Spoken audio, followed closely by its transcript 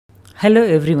Hello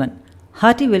everyone.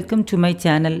 Hearty welcome to my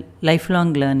channel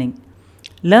Lifelong Learning.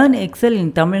 Learn Excel in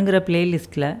தமிழ்ங்கிற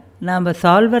பிளேலிஸ்ட்டில் நாம்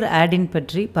solver ஆட்-இன்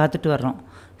பற்றி பார்த்துட்டு வர்றோம்.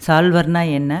 சால்வர்னா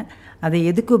என்ன, அதை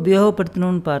எதுக்கு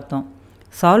உபயோகப்படுத்தணும்னு பார்த்தோம்.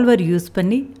 சால்வர் யூஸ்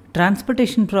பண்ணி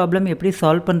டிரான்ஸ்போர்ட்டேஷன் ப்ராப்ளம் எப்படி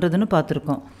சால்வ் பண்ணுறதுன்னு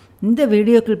பார்த்துருக்கோம். இந்த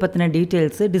வீடியோக்கள் பற்றின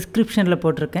டீட்டெயில்ஸு டிஸ்கிரிப்ஷனில்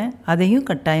போட்டிருக்கேன், அதையும்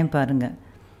கட்டாயம் பாருங்கள்.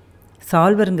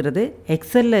 சால்வருங்கிறது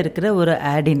எக்ஸலில் இருக்கிற ஒரு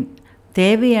ஆட்-இன்,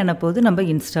 தேவையான போது நம்ம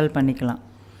இன்ஸ்டால் பண்ணிக்கலாம்.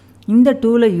 இந்த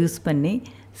டூலை யூஸ் பண்ணி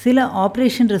சில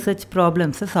ஆப்ரேஷன் ரிசர்ச்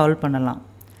ப்ராப்ளம்ஸை சால்வ் பண்ணலாம்.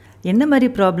 என்ன மாதிரி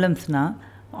ப்ராப்ளம்ஸ்னால்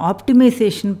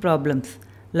ஆப்டிமைசேஷன் ப்ராப்ளம்ஸ்,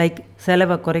 லைக்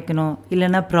செலவை குறைக்கணும்,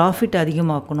 இல்லைனா ப்ராஃபிட்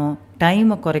அதிகமாக்கணும்,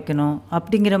 டைமை குறைக்கணும்,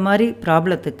 அப்படிங்கிற மாதிரி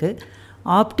ப்ராப்ளத்துக்கு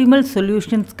ஆப்டிமல்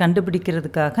சொல்யூஷன்ஸ்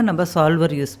கண்டுபிடிக்கிறதுக்காக நம்ம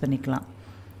சால்வர் யூஸ் பண்ணிக்கலாம்.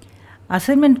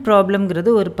 அசைன்மெண்ட்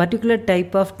ப்ராப்ளம்ங்கிறது ஒரு particular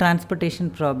type of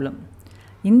transportation problem.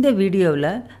 இந்த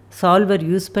வீடியோவில் சால்வர்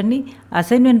யூஸ் பண்ணி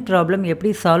அசைன்மெண்ட் ப்ராப்ளம் எப்படி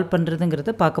சால்வ்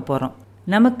பண்ணுறதுங்கிறத பார்க்க போகிறோம்.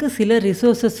 நமக்கு சில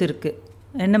ரிசோர்ஸஸ் இருக்குது.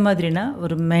 என்ன மாதிரினா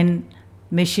ஒரு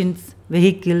மெஷின்ஸ்,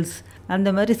 வெஹிக்கிள்ஸ்,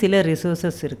 அந்த மாதிரி சில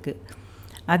ரிசோர்ஸஸ் இருக்குது.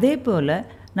 அதே போல்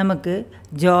நமக்கு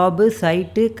ஜாபு,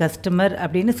 சைட்டு, கஸ்டமர்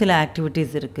அப்படின்னு சில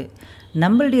ஆக்டிவிட்டீஸ் இருக்குது.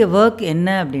 நம்மளுடைய ஒர்க்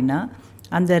என்ன அப்படின்னா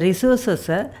அந்த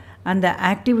ரிசோர்ஸஸை அந்த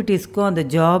ஆக்டிவிட்டீஸ்க்கோ அந்த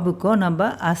ஜாபுக்கோ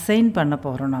நம்ம அசைன் பண்ண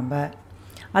போகிறோம்.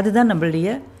 அதுதான்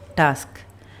நம்மளுடைய டாஸ்க்.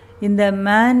 இந்த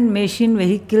மெஷின்,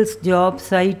 வெஹிக்கிள்ஸ், ஜாப்,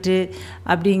 சைட்டு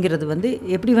அப்படிங்கிறது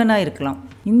எப்படி வேணால் இருக்கலாம்.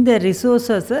 இந்த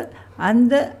ரிசோர்ஸஸை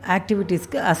அந்த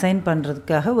ஆக்டிவிட்டீஸ்க்கு அசைன்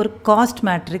பண்ணுறதுக்காக ஒரு காஸ்ட்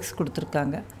மேட்ரிக்ஸ்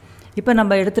கொடுத்துருக்காங்க. இப்போ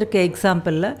நம்ம எடுத்திருக்க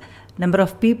எக்ஸாம்பிளில் நம்பர்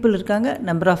ஆஃப் பீப்புள் இருக்காங்க,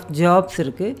 நம்பர் ஆஃப் ஜாப்ஸ்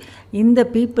இருக்குது. இந்த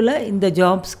பீப்புளை இந்த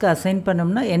ஜாப்ஸ்க்கு அசைன்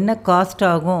பண்ணோம்னா என்ன காஸ்ட்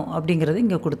ஆகும் அப்படிங்கிறது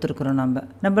இங்கே கொடுத்துருக்குறோம்.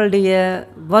 நம்மளுடைய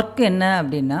ஒர்க் என்ன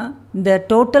அப்படின்னா இந்த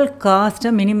டோட்டல்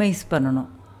காஸ்ட்டை மினிமைஸ் பண்ணணும்.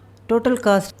 Total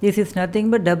cost, this is nothing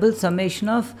but double summation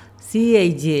of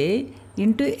Cij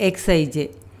into Xij.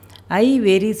 I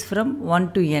varies from 1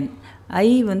 to n. I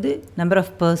number of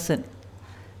person,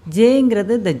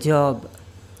 Jங்கிறது the job.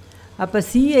 அப்போ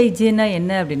Cijனா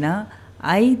என்ன அப்படின்னா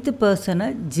ith பர்சனை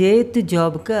jth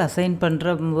ஜாபுக்கு அசைன்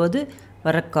பண்ணுற போது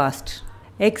வர காஸ்ட்.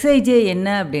 Xij என்ன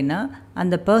அப்படின்னா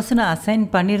அந்த பர்சனை அசைன்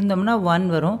பண்ணியிருந்தோம்னா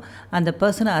 1 வரும், அந்த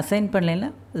பர்சனை அசைன்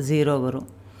பண்ணலைன்னா 0 வரும்.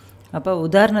 அப்போ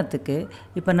உதாரணத்துக்கு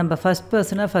இப்போ நம்ம ஃபஸ்ட்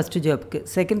பர்சனாக ஃபஸ்ட்டு ஜாப்க்கு,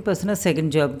 செகண்ட் பர்சனாக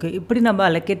செகண்ட் ஜாப்க்கு இப்படி நம்ம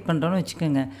அலோகேட் பண்ணுறோன்னு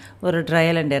வச்சுக்கோங்க ஒரு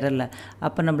ட்ரையல் அண்ட் எரரில்.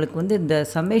 அப்போ நம்மளுக்கு இந்த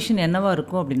சம்மேஷன் என்னவாக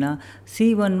இருக்கும் அப்படின்னா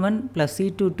C11 +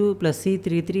 C22 +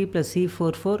 C33 +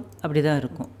 C44 அப்படி தான்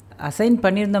இருக்கும். Assign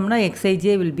பண்ணியிருந்தோம்னா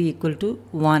Xij will be equal to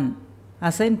 1,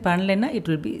 assign பண்ணலைன்னா it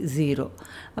will be 0.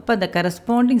 அப்போ அந்த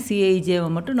கரஸ்பாண்டிங்Cijவை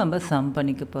மட்டும் நம்ம சம்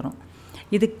பண்ணிக்க போகிறோம்.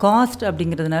 இது காஸ்ட்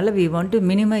அப்படிங்கிறதுனால we want to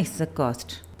minimize the cost.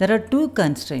 There are two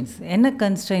constraints. என்ன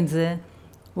கன்ஸ்ட்ரெயின்ஸு?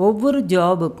 ஒவ்வொரு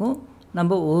ஜாபுக்கும்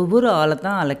நம்ம ஒவ்வொரு ஆளை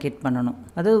தான் அலோகேட் பண்ணணும்.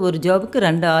 அதாவது ஒரு ஜாபுக்கு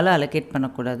 2 ஆளை அலோகேட்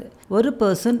பண்ணக்கூடாது. ஒரு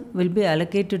person will be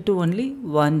allocated to only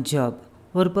 1 job.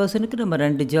 ஒரு பர்சனுக்கு நம்ம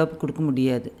 2 ஜாப் கொடுக்க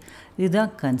முடியாது.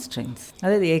 இதுதான் கன்ஸ்ட்ரெயின்ஸ்.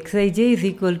 அதாவது Xij is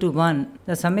equal to 1.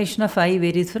 The summation of I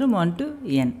varies from 1 to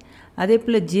n. அதே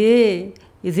போல் J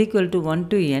is equal to 1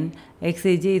 to n.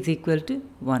 Xij is equal to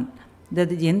 1.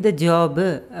 அது எந்த ஜாபு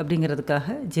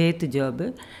அப்படிங்கிறதுக்காக ஜேத்து ஜாபு,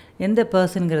 எந்த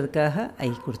பர்சனுங்கிறதுக்காக ஐ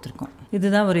கொடுத்துருக்கோம்.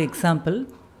 இதுதான் ஒரு எக்ஸாம்பிள்.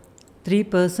 3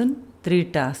 person 3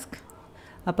 task.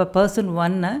 அப்போ person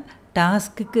 1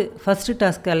 task first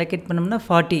task allocate பண்ணோம்னா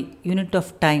 40 யூனிட்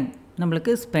ஆஃப் டைம்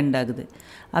நம்மளுக்கு ஸ்பெண்ட் ஆகுது.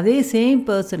 அதே சேம்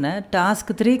பர்சனை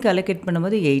டாஸ்க் 3க்கு அலோகேட்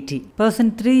பண்ணும்போது 80,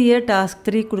 பர்சன் 3 டாஸ்க்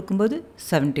 3 கொடுக்கும்போது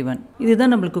 71.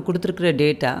 இதுதான் நம்மளுக்கு கொடுத்துருக்குற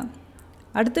டேட்டா.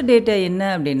 அடுத்த டேட்டா என்ன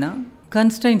அப்படின்னா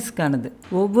கன்ஸ்ட்ரைன்ஸ்க்கானது.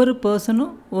 ஒவ்வொரு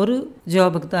பர்சனும் ஒரு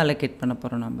ஜாபுக்கு தான் அலோகேட் பண்ண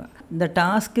போகிறோம். நம்ம இந்த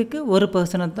டாஸ்க்குக்கு ஒரு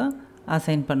பர்சனை தான்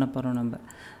அசைன் பண்ண போகிறோம்.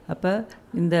 அப்போ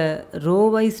இந்த row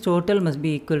wise total must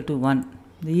be equal to 1.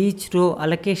 Each row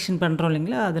allocation பண்ணுறோம்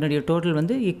இல்லைங்களா, அதனுடைய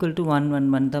டோட்டல் ஈக்குவல் டு 1 1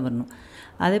 1 தான் வரணும்.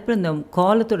 அதே போல் இந்த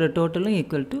காலத்தோட டோட்டலும்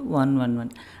ஈக்குவல் டு 1 1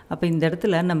 1. அப்போ இந்த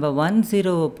இடத்துல நம்ம 1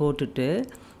 0 போட்டுட்டு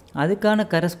அதுக்கான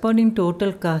கரஸ்பாண்டிங்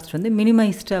டோட்டல் காஸ்ட்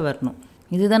மினிமைஸ்டாக வரணும்.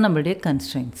 இதுதான் நம்மளுடைய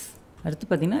கன்ஸ்ட்ரைன்ஸ். அடுத்து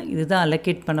பார்த்திங்கன்னா இதுதான்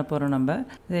அலோகேட் பண்ண போகிறோம். நம்ம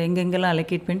எங்கெங்கெல்லாம்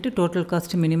அலோகேட் பண்ணிட்டு டோட்டல்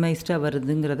காஸ்ட் மினிமைஸ்டாக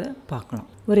வருதுங்கிறத பார்க்கலாம்.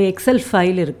 ஒரு எக்ஸல்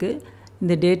ஃபைல் இருக்குது.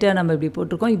 இந்த டேட்டா நம்ம இப்படி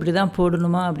போட்டிருக்கோம். இப்படி தான்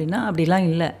போடணுமா அப்படின்னா அப்படிலாம்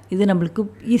இல்லை. இது நம்மளுக்கு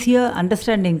ஈஸியாக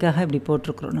அண்டர்ஸ்டாண்டிங்காக இப்படி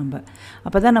போட்டிருக்குறோம்.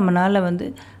 அப்போ தான் நம்மளால்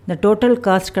இந்த டோட்டல்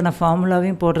காஸ்ட்டுக்கான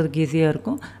ஃபார்முலாவையும் போடுறதுக்கு ஈஸியாக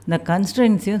இருக்கும், இந்த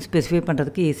கன்ஸ்ட்ரெயின்ஸையும் ஸ்பெசிஃபை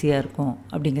பண்ணுறதுக்கு ஈஸியாக இருக்கும்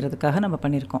அப்படிங்கிறதுக்காக நம்ம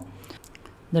பண்ணியிருக்கோம்.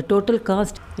 இந்த total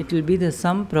cost it will be the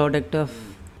some product of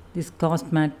this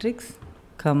cost matrix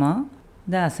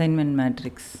the assignment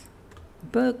matrix.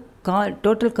 இப்போ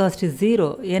டோட்டல் காஸ்ட் இஸ் 0,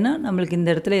 ஏன்னா நம்மளுக்கு இந்த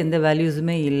இடத்துல எந்த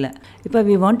வேல்யூஸுமே இல்லை. இப்போ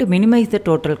we want to minimize the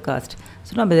total cost.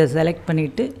 So நம்ம இதை செலக்ட்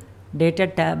பண்ணிவிட்டு டேட்டா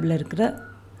டேபில் இருக்கிற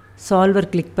சால்வர்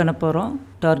கிளிக் பண்ண போகிறோம்.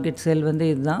 டார்கெட் செல்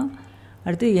இதுதான்.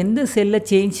 அடுத்து எந்த செல்லை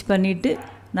சேஞ்ச் பண்ணிவிட்டு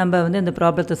நம்ம வந்து இந்த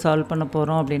ப்ராப்ளத்தை சால்வ் பண்ண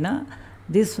போகிறோம் அப்படின்னா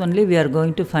this only we are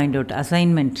going to find out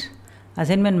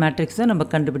assignment matrix தான் நம்ம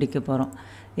கண்டுபிடிக்க போகிறோம்.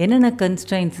 என்னென்ன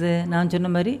கன்ஸ்ட்ரைன்ஸு நான் சொன்ன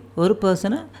மாதிரி ஒரு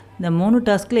பர்சனை இந்த 3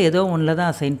 டாஸ்கில் ஏதோ ஒன்றில் தான்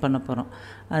அசைன் பண்ண போகிறோம்.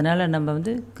 அதனால் நம்ம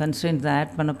வந்து கன்ஸ்ட்ரைன்ஸை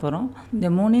ஆட் பண்ண போகிறோம். இந்த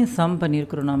 3ஐயும் சம்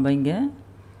பண்ணியிருக்கிறோம் நம்ம இங்கே.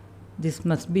 This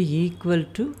must be equal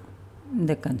to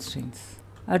இந்த கன்ஸ்ட்ரைன்ஸ்.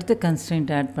 அடுத்த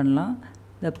கன்ஸ்ட்ரைன்ட் ஆட் பண்ணலாம்.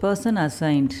 The person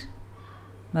assigned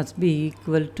must be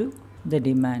equal to the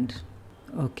demand.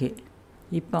 Okay,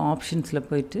 இப்போ ஆப்ஷன்ஸில்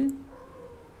போயிட்டு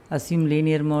assume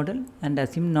linear model and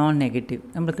assume non-negative.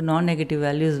 நம்மளுக்கு non-negative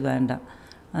values வேண்டாம்,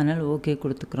 அதனால் ஓகே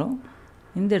கொடுத்துக்கிறோம்.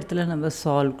 இந்த இடத்துல நம்ம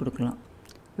சால்வ் கொடுக்கலாம்.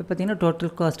 இப்போ பார்த்திங்கன்னா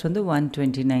டோட்டல் காஸ்ட் வந்து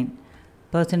 129.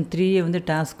 பர்சன் 3ஐ வந்து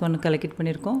டாஸ்க் 1க்கு அலோகேட்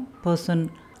பண்ணியிருக்கோம். பர்சன்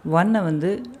 1ஐ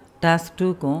வந்து டாஸ்க்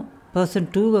 2க்கும், பர்சன்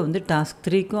 2ஐ வந்து டாஸ்க்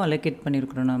 3க்கும் அலோகேட்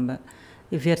பண்ணியிருக்கிறோம் நம்ம.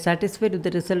 If you are satisfied with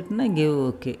the result, give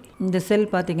OK. இந்த செல்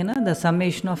பார்த்திங்கன்னா the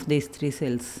summation of these 3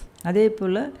 cells. அதே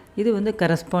போல் இது வந்து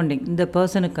கரஸ்பாண்டிங் இந்த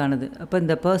பர்சனுக்கானது. அப்போ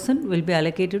இந்த person will be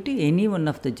allocated to any one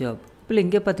of the job. இப்போ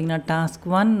இங்கே பார்த்திங்கன்னா டாஸ்க்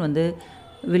 1 வந்து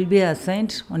will be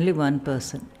assigned only one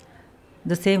person.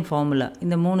 The same formula.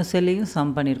 இந்த 3 செல்லையும்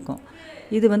சம் பண்ணியிருக்கோம்.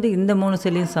 இது வந்து இந்த 3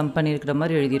 செல்லையும் சம் பண்ணியிருக்கிற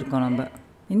மாதிரி எழுதியிருக்கோம் நம்ம.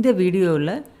 இந்த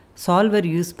வீடியோவில் சால்வர்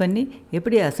யூஸ் பண்ணி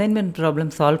எப்படி அசைன்மெண்ட்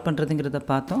ப்ராப்ளம் சால்வ் பண்ணுறதுங்கிறத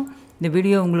பார்த்தோம். இந்த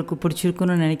வீடியோ உங்களுக்கு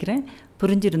பிடிச்சிருக்குன்னு நினைக்கிறேன்.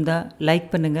 புரிஞ்சிருந்தா லைக்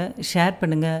பண்ணுங்கள், ஷேர்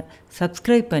பண்ணுங்கள்,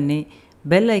 சப்ஸ்கிரைப் பண்ணி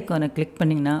பெல் ஐக்கானை கிளிக்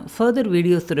பண்ணிங்கன்னா ஃபர்தர்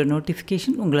வீடியோஸோட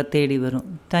நோட்டிஃபிகேஷன் உங்களை தேடி வரும்.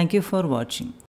 தேங்க்யூ ஃபார் வாட்சிங்.